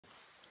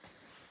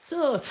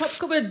So, top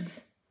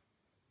cupboards.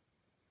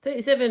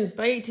 37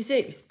 by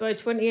 86 by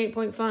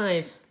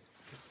 28.5.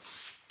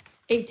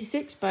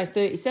 86 by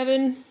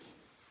 37.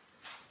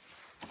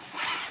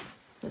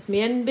 That's my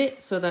end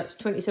bit, so that's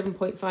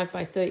 27.5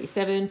 by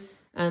 37.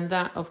 And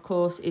that, of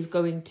course, is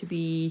going to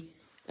be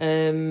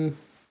fingered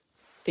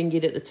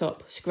at the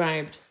top,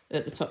 scribed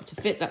at the top to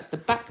fit. That's the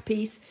back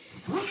piece.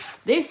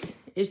 This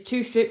is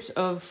 2 strips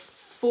of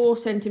 4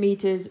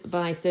 centimetres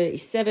by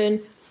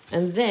 37.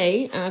 And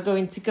they are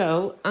going to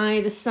go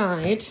either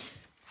side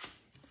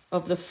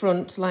of the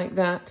front like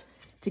that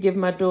to give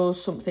my doors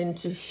something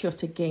to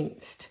shut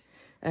against.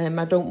 I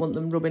don't want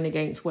them rubbing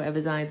against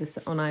whatever's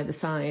on either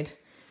side.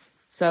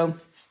 So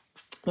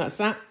that's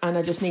that. And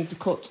I just need to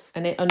cut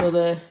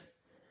another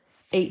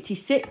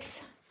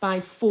 86 by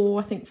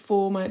 4. I think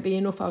 4 might be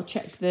enough. I'll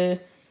check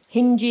the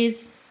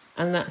hinges.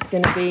 And that's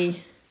going to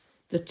be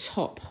the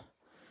top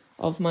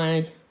of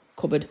my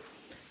cupboard.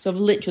 So I've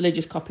literally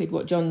just copied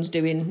what John's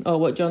doing, or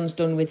what John's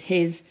done with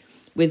his,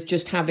 with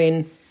just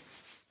having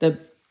the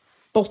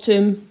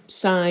bottom,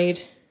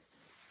 side,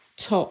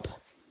 top,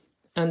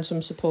 and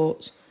some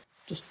supports.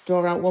 Just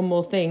draw out one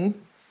more thing,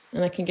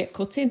 and I can get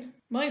cutting.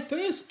 My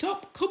first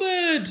top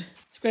cupboard!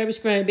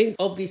 Scribey.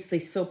 Obviously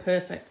so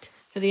perfect.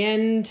 For the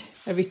end,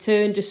 I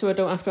return just so I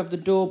don't have to have the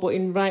door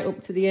button right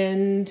up to the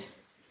end.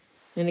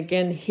 And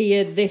again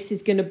here, this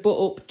is going to butt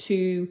up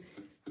to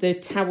the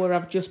tower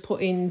I've just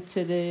put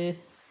into the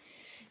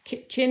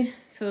kitchen,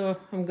 so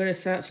I'm going to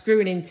start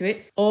screwing into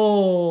it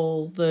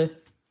all the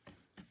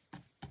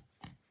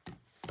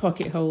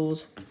pocket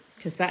holes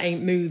because that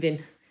ain't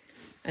moving.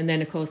 And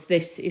then of course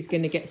this is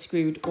going to get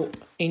screwed up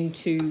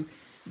into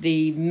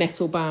the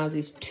metal bars.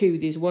 There's 2,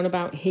 there's one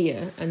about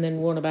here and then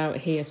one about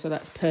here, so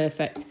that's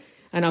perfect.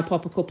 And I'll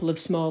pop a couple of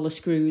smaller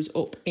screws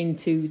up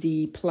into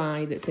the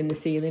ply that's in the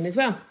ceiling as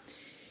well.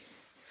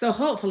 So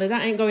hopefully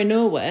that ain't going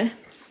nowhere,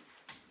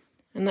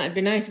 and that'd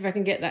be nice if I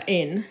can get that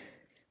in.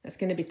 That's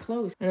going to be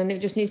closed. And then it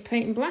just needs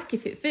painting black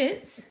if it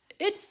fits.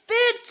 It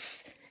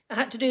fits! I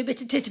had to do a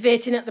bit of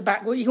titivating at the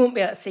back. Well, you won't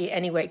be able to see it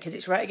anyway because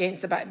it's right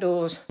against the back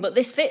doors. But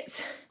this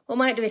fits. What I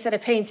might do instead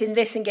of painting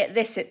this and get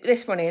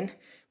this one in,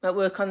 might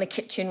work on the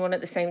kitchen one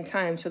at the same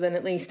time. So then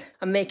at least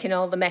I'm making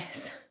all the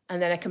mess.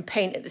 And then I can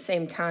paint at the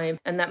same time.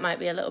 And that might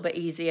be a little bit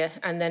easier.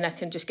 And then I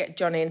can just get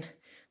John in.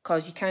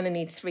 Because you kind of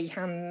need 3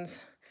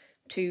 hands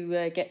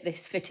to get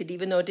this fitted.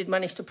 Even though I did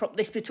manage to prop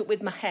this bit up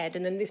with my head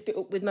and then this bit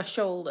up with my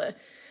shoulder,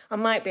 I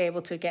might be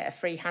able to get a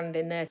free hand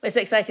in there. It's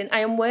exciting.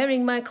 I am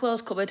wearing my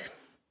clothes cupboard.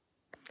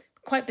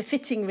 Quite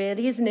befitting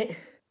really, isn't it?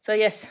 So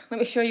yes, let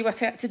me show you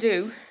what I had to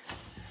do.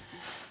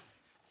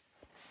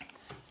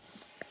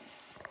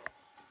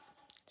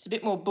 It's a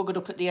bit more buggered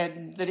up at the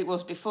end than it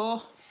was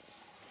before,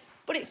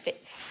 but it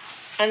fits.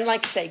 And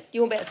like I say,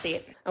 you won't be able to see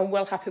it. I'm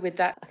well happy with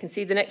that. I can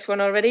see the next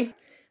one already.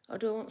 I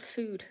don't want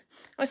food.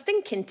 I was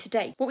thinking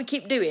today, what we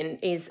keep doing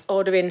is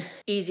ordering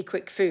easy,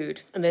 quick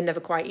food and then never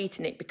quite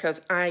eating it because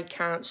I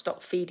can't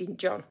stop feeding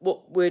John.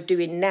 What we're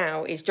doing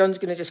now is John's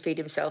going to just feed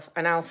himself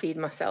and I'll feed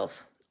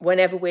myself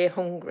whenever we're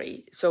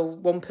hungry. So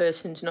one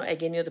person's not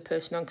egging the other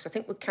person on because I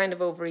think we're kind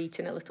of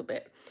overeating a little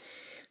bit.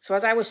 So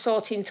as I was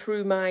sorting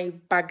through my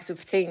bags of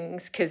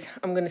things, because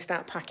I'm going to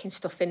start packing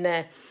stuff in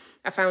there,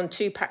 I found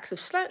 2 packs of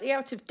slightly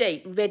out of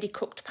date, ready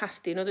cooked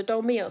pasta, you know, the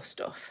Dolmio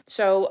stuff.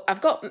 So I've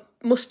got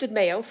mustard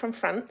mayo from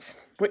France,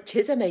 which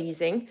is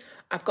amazing.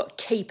 I've got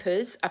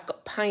capers, I've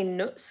got pine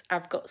nuts,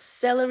 I've got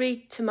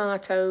celery,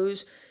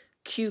 tomatoes,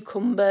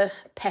 cucumber,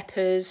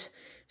 peppers.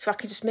 So I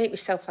could just make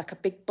myself like a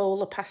big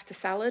bowl of pasta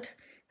salad.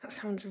 That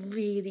sounds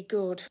really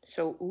good.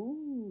 So,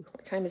 ooh,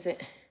 what time is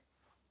it?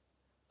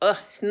 Oh,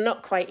 it's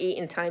not quite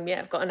eating time yet.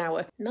 I've got an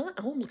hour. No,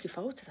 I'm looking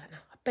forward to that now.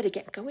 I better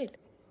get going.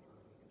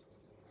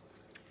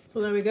 So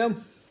there we go.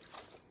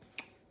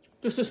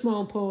 Just a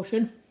small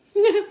portion.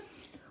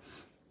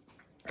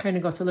 Kind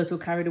of got a little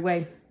carried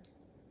away.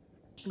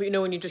 But you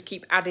know when you just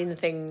keep adding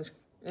things,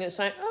 and it's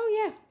like,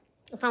 oh yeah,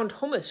 I found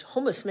hummus.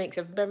 Hummus makes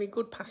a very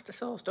good pasta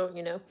sauce, don't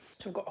you know?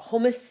 So I've got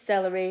hummus,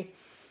 celery,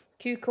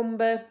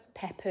 cucumber,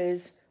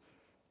 peppers,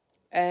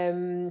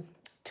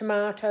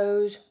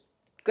 tomatoes,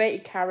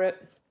 grated carrot,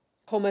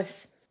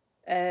 hummus,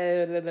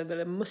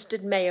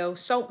 mustard mayo,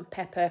 salt and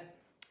pepper,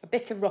 a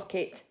bit of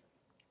rocket,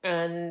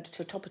 and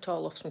to top it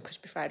all off, some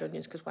crispy fried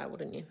onions, because why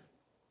wouldn't you?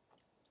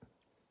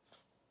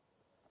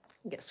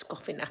 Get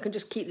scoffing. I can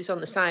just keep this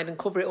on the side and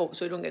cover it up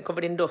so it don't get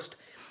covered in dust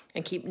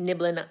and keep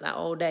nibbling at that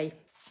all day.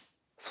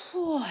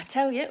 Oh, I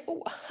tell you,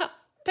 oh,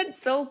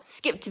 pencil.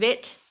 Skipped a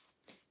bit.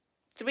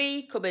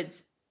 3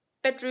 cupboards.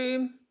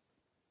 Bedroom,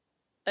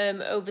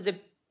 over the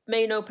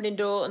main opening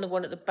door, and the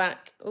one at the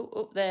back. Oh,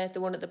 up there,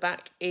 the one at the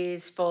back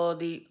is for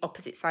the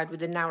opposite side with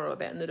the narrower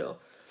bit in the door.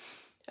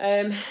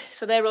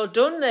 So they're all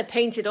done. They're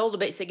painted. All the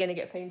bits are going to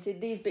get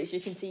painted. These bits you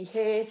can see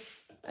here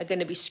are going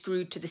to be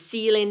screwed to the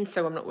ceiling,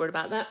 so I'm not worried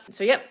about that.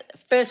 So yep,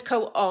 first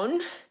coat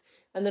on,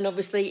 and then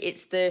obviously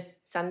it's the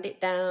sand it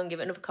down, give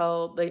it another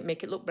coat,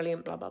 make it look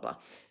brilliant, blah, blah, blah.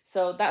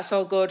 So that's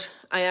all good.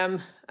 I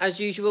am, as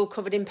usual,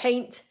 covered in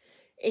paint.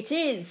 It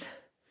is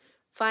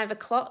 5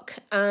 o'clock,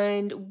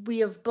 and we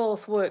have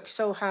both worked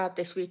so hard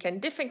this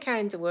weekend. Different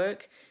kinds of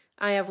work.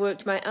 I have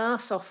worked my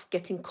arse off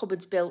getting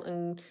cupboards built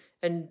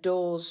and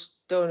doors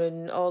done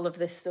and all of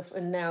this stuff,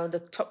 and now the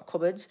top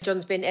cupboards.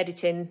 John's been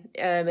editing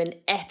an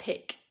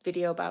epic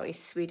video about his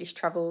Swedish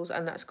travels,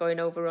 and that's going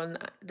over on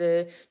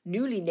the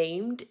newly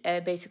named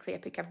basically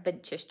Epic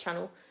Adventures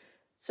channel.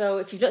 So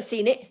if you've not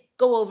seen it,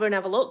 go over and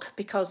have a look,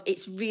 because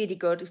it's really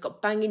good. It's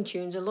got banging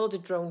tunes and loads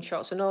of drone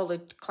shots and all the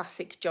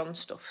classic John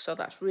stuff, so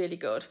that's really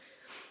good.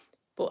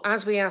 But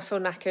as we are so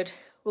knackered,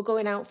 we're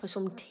going out for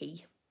some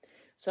tea.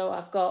 So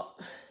I've got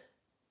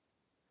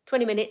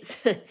 20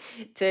 minutes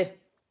to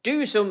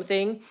do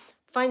something,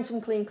 find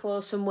some clean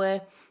clothes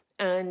somewhere,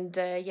 and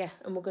yeah,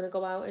 and we're going to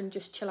go out and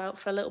just chill out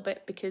for a little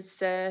bit,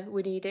 because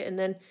we need it. And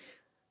then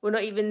we're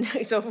not even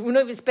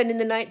spending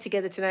the night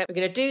together tonight. We're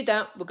going to do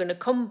that. We're going to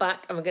come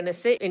back and we're going to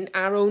sit in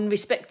our own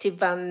respective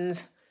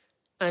vans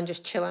and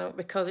just chill out,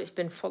 because it's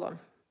been full on.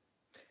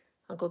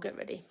 I'll go get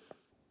ready.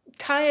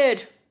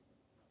 Tired.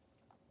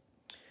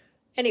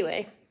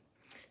 Anyway,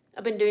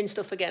 I've been doing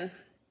stuff again.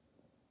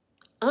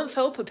 I'm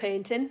felpa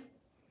painting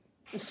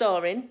and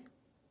sawing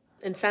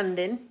and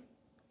sanding.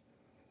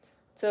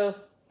 So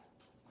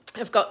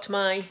I've got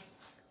my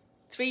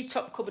 3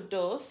 top cupboard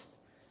doors.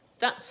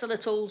 That's a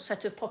little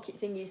set of pocket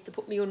thingies to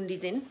put my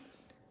undies in.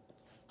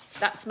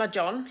 That's my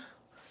John.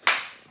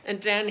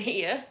 And down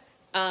here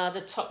are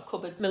the top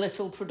cupboards. My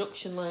little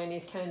production line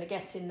is kind of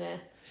getting there.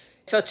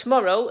 So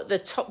tomorrow the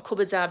top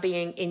cupboards are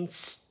being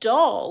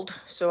installed.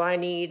 So I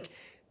need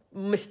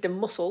Mr.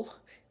 Muscle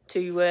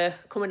to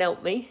come and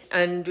help me,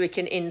 and we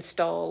can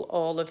install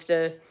all of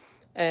the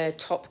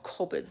top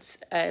cupboards.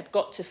 I've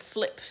got to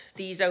flip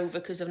these over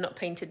because I've not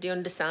painted the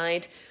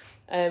underside.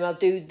 I'll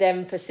do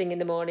them for sing in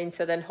the morning,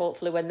 so then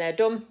hopefully when they're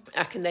done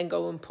I can then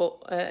go and put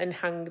and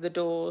hang the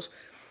doors,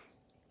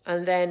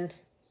 and then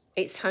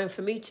it's time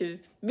for me to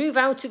move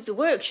out of the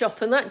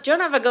workshop and let John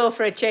have a go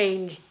for a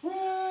change.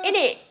 What? In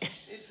it.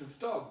 It's a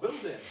start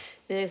building.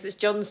 Yes, it's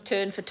John's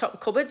turn for top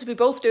cupboards. We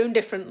both do them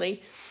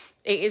differently.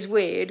 It is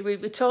weird. We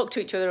talk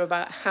to each other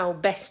about how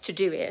best to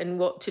do it and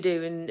what to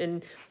do,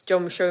 and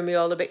John was showing me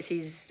all the bits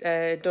he's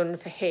done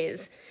for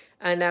his,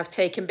 and I've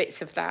taken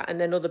bits of that and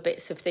then other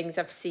bits of things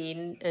I've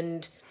seen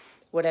and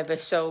whatever,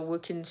 so we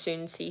can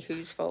soon see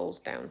whose falls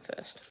down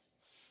first.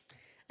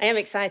 I am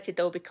excited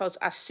though, because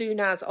as soon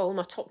as all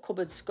my top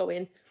cupboards go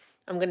in,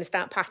 I'm going to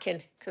start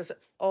packing, because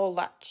all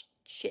that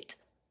shit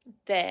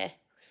there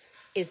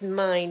is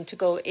mine to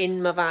go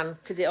in my van,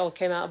 because it all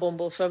came out of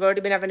Bumble. So I've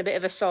already been having a bit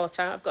of a sort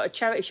out. I've got a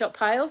charity shop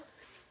pile,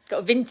 got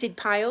a vintage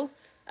pile,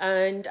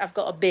 and I've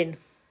got a bin.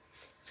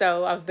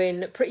 So I've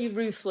been pretty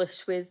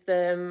ruthless with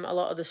a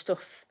lot of the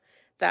stuff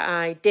that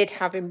I did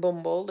have in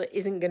Bumble that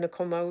isn't going to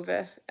come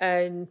over,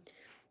 and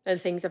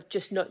things I've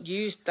just not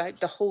used like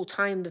the whole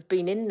time they've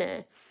been in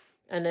there.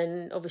 And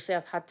then obviously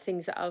I've had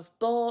things that I've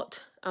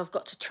bought. I've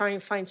got to try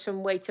and find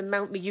some way to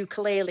mount my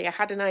ukulele. I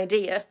had an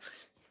idea.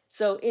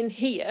 So in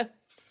here,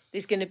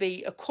 there's going to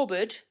be a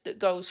cupboard that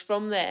goes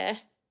from there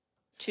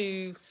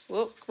to,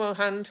 oh, come on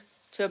hand,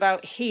 to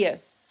about here.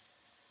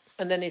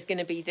 And then there's going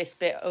to be this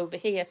bit over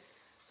here.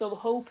 So I'm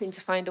hoping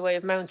to find a way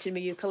of mounting my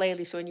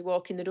ukulele, so when you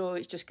walk in the door,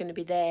 it's just going to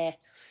be there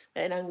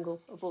at an angle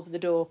above the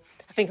door.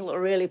 I think it'll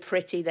look really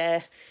pretty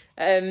there.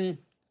 And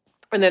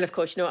then, of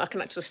course, you know, I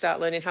can actually start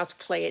learning how to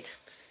play it.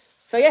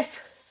 So yes,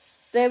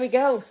 there we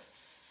go.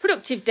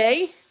 Productive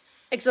day,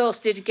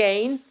 exhausted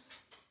again,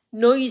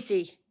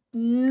 noisy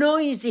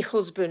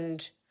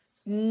husband,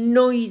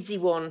 noisy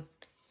one.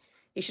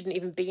 He shouldn't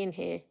even be in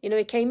here. You know,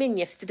 he came in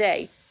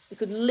yesterday. You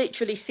could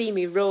literally see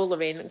me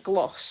rolling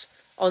gloss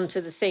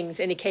onto the things,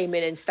 and he came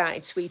in and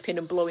started sweeping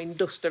and blowing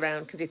dust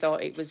around because he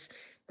thought it was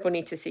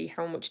funny to see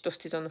how much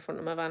dust is on the front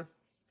of my van.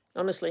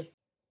 Honestly.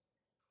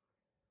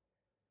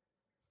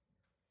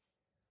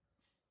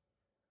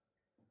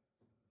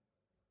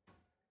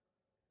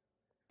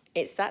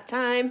 It's that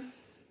time.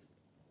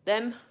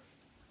 Them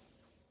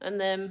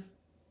and them.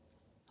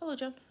 Hello,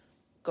 John.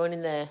 Going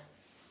in there.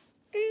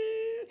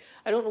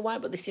 I don't know why,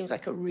 but this seems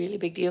like a really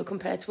big deal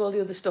compared to all the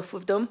other stuff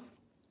we've done.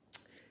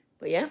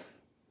 But yeah,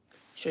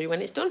 show you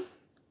when it's done.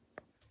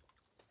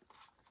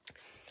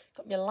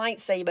 Got my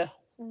lightsaber.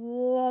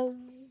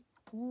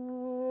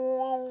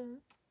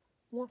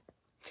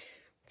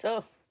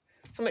 So,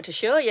 something to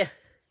show you.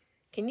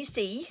 Can you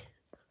see?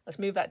 Let's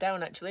move that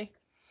down, actually.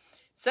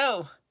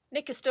 So,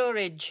 knicker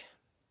storage.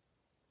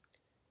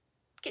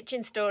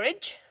 Kitchen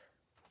storage.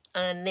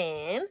 And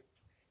then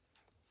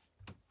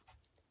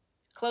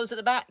clothes at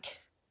the back.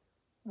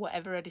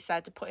 Whatever I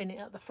decide to put in it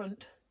at the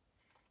front.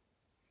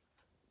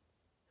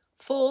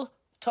 4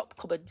 top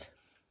cupboards.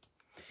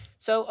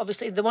 So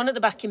obviously the one at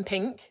the back in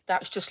pink,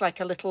 that's just like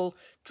a little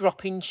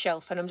drop-in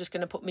shelf, and I'm just going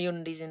to put my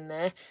undies in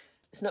there.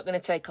 It's not going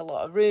to take a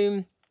lot of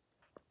room.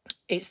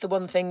 It's the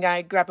one thing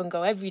I grab and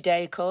go every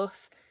day, of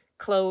course.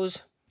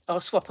 Clothes, or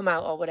swap them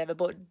out or whatever,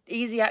 but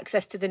easy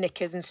access to the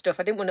knickers and stuff.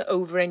 I didn't want to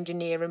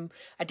over-engineer them.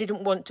 I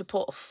didn't want to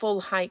put a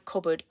full height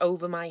cupboard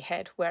over my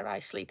head where I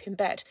sleep in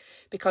bed,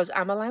 because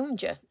I'm a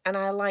lounger and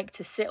I like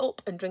to sit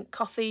up and drink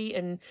coffee.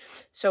 And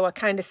so I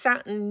kind of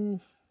sat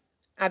and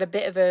had a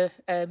bit of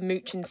a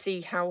mooch and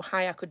see how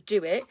high I could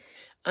do it.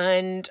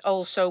 And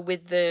also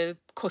with the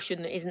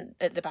cushion that isn't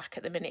at the back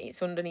at the minute,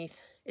 it's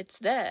underneath, it's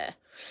there,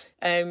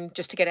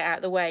 just to get it out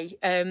of the way.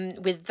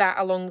 With that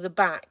along the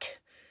back,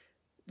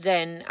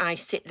 then I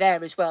sit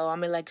there as well, on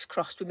my legs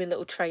crossed with my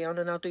little tray on,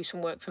 and I'll do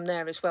some work from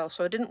there as well.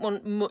 So I didn't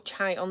want much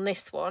height on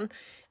this one,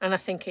 and I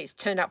think it's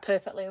turned out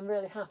perfectly. I'm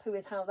really happy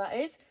with how that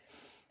is.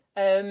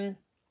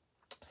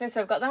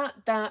 So I've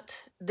got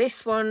that.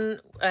 This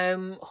one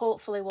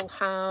hopefully will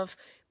have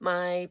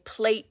my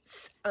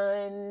plates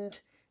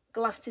and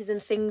glasses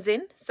and things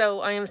in.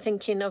 So I am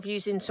thinking of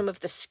using some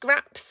of the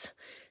scraps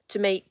to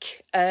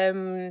make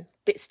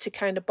bits to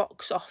kind of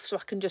box off, so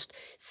I can just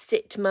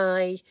sit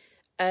my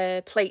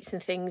plates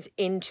and things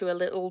into a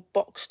little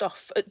boxed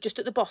off just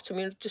at the bottom,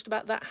 you know, just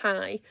about that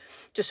high,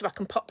 just so I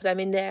can pop them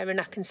in there, and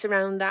I can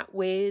surround that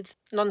with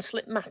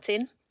non-slip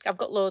matting. I've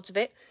got loads of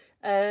it,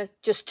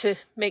 just to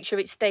make sure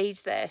it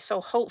stays there. So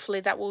hopefully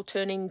that will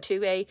turn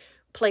into a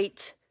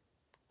plate,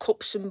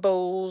 cups and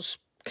bowls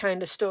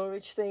kind of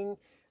storage thing.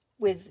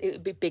 With it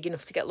would be big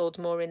enough to get loads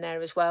more in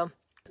there as well.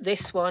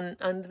 This one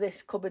and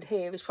this cupboard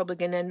here is probably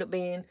going to end up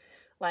being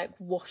like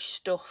wash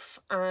stuff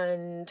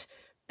and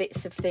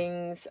bits of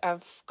things.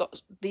 I've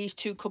got these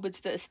two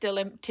cupboards that are still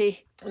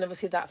empty, and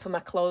obviously that for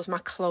my clothes. My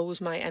clothes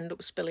might end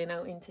up spilling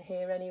out into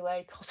here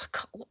anyway, because I've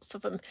got lots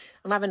of them.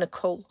 I'm having a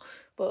cull,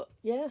 but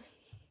yeah.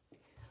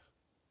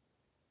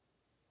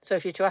 So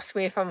if you're to ask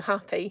me if I'm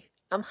happy,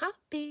 I'm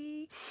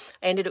happy.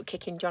 I ended up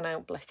kicking John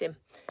out, bless him,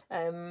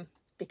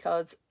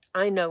 because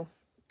I know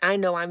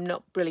I'm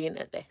not brilliant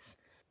at this.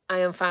 I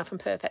am far from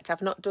perfect.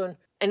 I've not done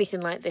anything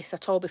like this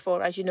at all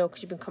before, as you know,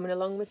 because you've been coming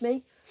along with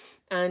me.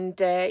 And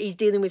he's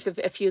dealing with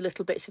a few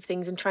little bits of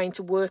things and trying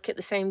to work at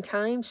the same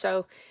time.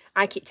 So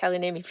I keep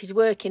telling him if he's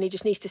working, he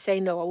just needs to say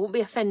no. I won't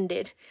be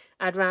offended.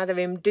 I'd rather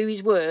him do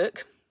his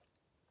work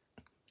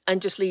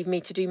and just leave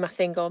me to do my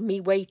thing, or me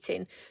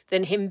waiting,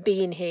 than him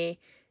being here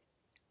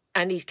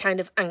and he's kind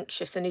of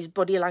anxious and his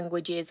body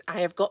language is,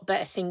 I have got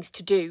better things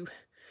to do,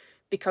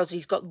 because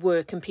he's got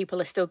work and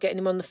people are still getting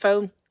him on the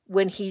phone.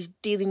 When he's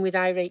dealing with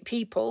irate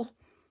people,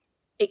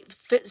 it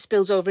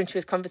spills over into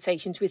his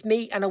conversations with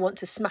me, and I want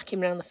to smack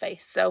him around the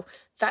face. So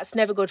that's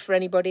never good for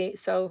anybody.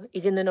 So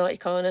he's in the naughty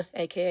corner,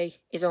 aka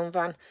his own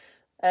van.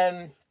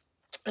 And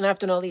I've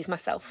done all these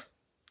myself.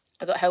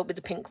 I got help with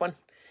the pink one.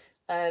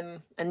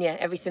 And yeah,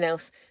 everything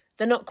else.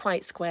 They're not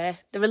quite square.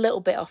 They're a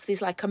little bit off.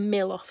 There's like a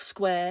mil off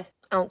square.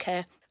 I don't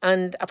care.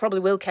 And I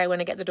probably will care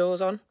when I get the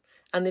doors on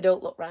and they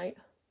don't look right.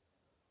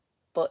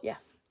 But yeah.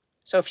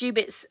 So a few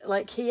bits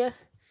like here,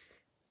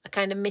 I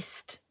kind of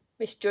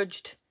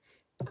misjudged.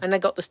 And I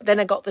got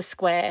the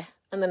square,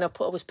 and then I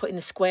was putting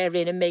the square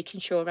in and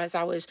making sure as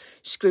I was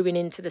screwing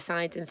into the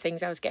sides and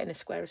things, I was getting as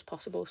square as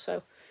possible.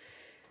 So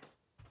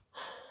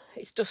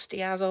it's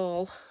dusty as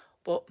all,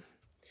 but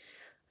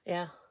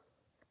yeah.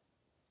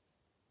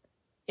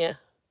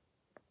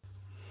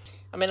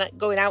 I mean, like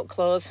going out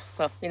clothes,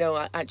 well, you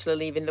know, actually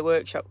leaving the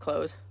workshop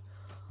clothes.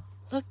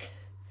 Look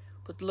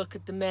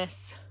at the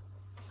mess.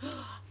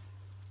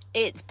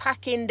 It's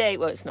packing day.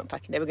 Well, it's not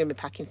packing day. We're going to be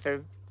packing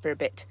for a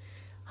bit.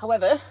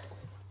 However,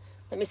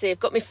 let me see, I've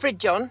got my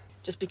fridge on,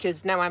 just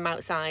because now I'm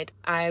outside,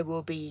 I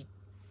will be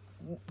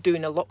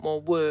doing a lot more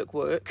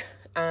work,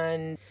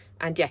 and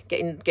yeah,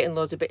 getting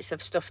loads of bits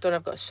of stuff done.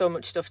 I've got so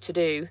much stuff to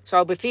do. So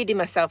I'll be feeding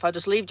myself. I'll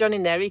just leave John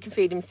in there, he can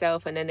feed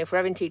himself, and then if we're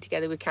having tea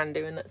together, we can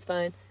do, and that's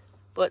fine.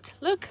 But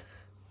look,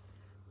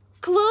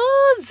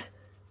 clothes!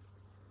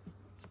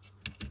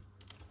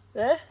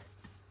 There,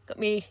 got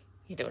me,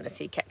 you don't want to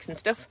see keks and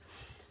stuff.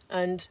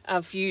 And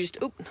I've used,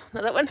 oh,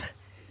 not that one.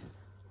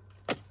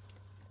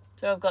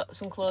 So I've got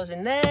some clothes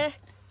in there,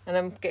 and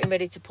I'm getting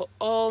ready to put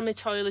all my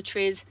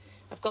toiletries.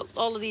 I've got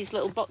all of these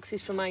little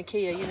boxes from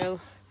IKEA, you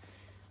know,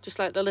 just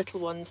like the little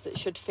ones that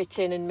should fit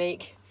in and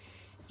make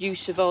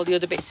use of all the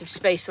other bits of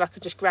space, so I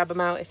could just grab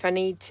them out if I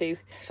need to.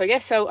 So yeah,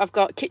 so I've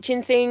got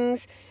kitchen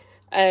things,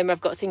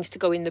 I've got things to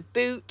go in the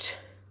boot.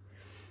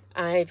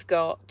 I've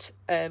got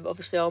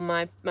obviously all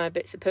my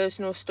bits of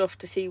personal stuff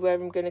to see where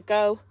I'm going to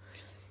go.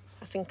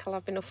 I think I'll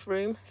have enough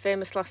room.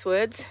 Famous last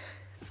words.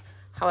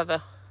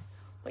 However,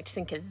 what do you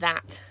think of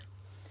that?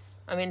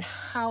 I mean,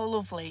 how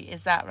lovely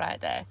is that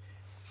right there?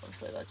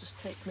 Obviously, I'll just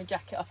take my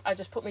jacket off. I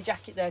just put my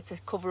jacket there to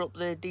cover up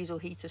the diesel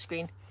heater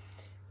screen.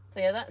 So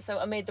yeah, so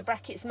I made the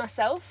brackets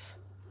myself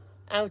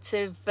out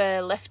of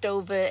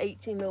leftover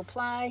 18mm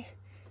ply.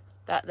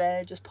 That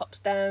there just pops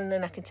down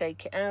and I can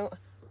take it out.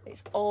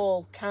 It's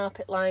all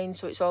carpet lined,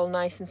 so it's all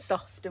nice and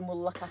soft and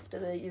will look after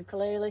the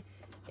ukulele.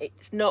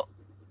 It's not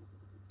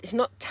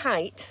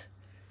tight,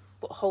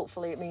 but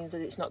hopefully it means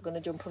that it's not going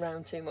to jump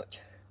around too much.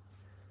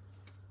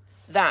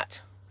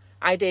 That,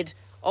 I did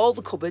all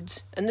the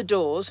cupboards and the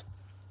doors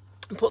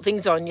and put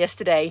things on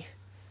yesterday,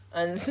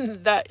 and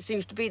that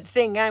seems to be the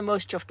thing I'm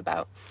most chuffed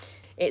about.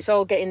 it's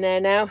all getting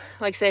there now.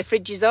 Like I say,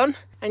 fridge is on,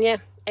 and yeah,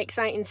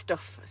 exciting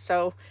stuff.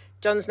 So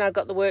John's now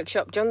got the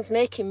workshop. John's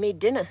making me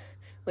dinner,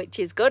 which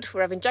is good.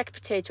 We're having jacket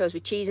potatoes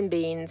with cheese and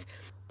beans.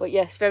 But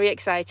yes, very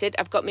excited.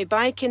 I've got my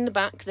bike in the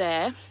back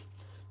there,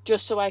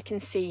 just so I can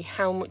see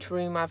how much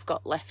room I've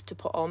got left to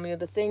put all my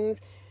other things,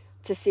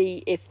 to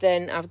see if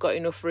then I've got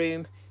enough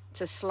room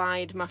to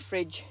slide my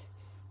fridge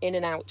in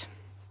and out.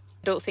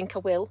 I don't think I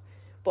will,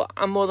 but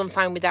I'm more than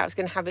fine with that. I was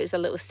going to have it as a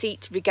little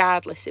seat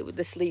regardless. It would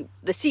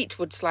the seat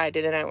would slide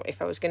in and out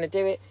if I was going to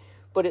do it,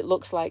 but it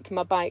looks like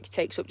my bike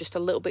takes up just a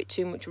little bit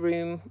too much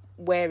room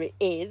where it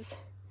is,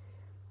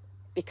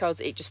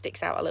 because it just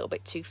sticks out a little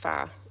bit too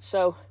far.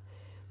 So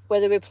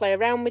whether we play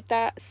around with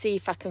that, see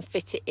if I can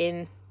fit it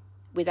in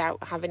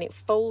without having it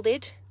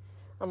folded.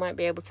 I might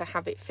be able to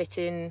have it fit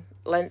in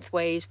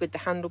lengthways with the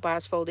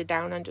handlebars folded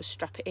down and just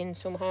strap it in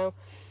somehow.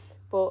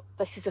 But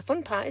this is the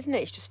fun part, isn't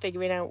it? It's just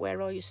figuring out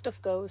where all your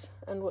stuff goes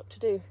and what to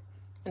do,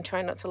 and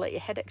try not to let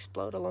your head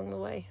explode along the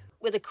way.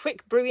 With a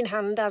quick brew in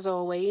hand, as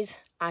always,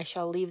 I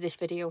shall leave this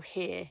video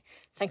here.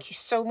 Thank you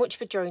so much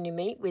for joining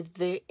me with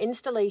the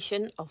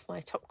installation of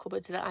my top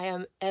cupboards that I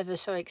am ever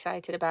so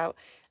excited about.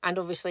 And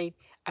obviously,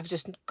 I've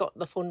just got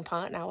the fun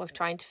part now of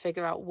trying to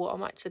figure out what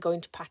I'm actually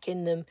going to pack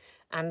in them,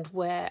 and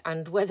where,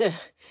 and whether,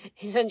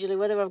 essentially,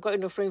 whether I've got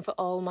enough room for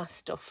all my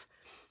stuff.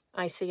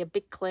 I see a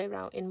big clear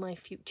out in my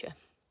future.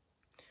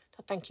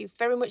 So thank you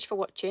very much for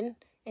watching.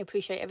 I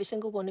appreciate every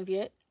single one of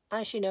you,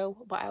 as you know,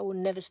 but I will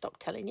never stop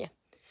telling you.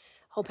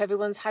 Hope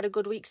everyone's had a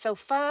good week so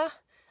far,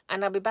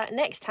 and I'll be back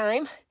next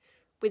time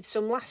with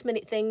some last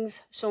minute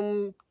things,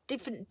 some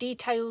different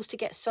details to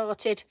get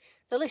sorted.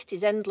 The list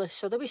is endless,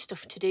 so there'll be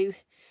stuff to do.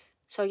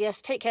 So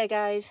yes, take care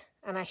guys,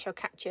 and I shall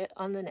catch you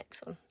on the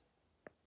next one.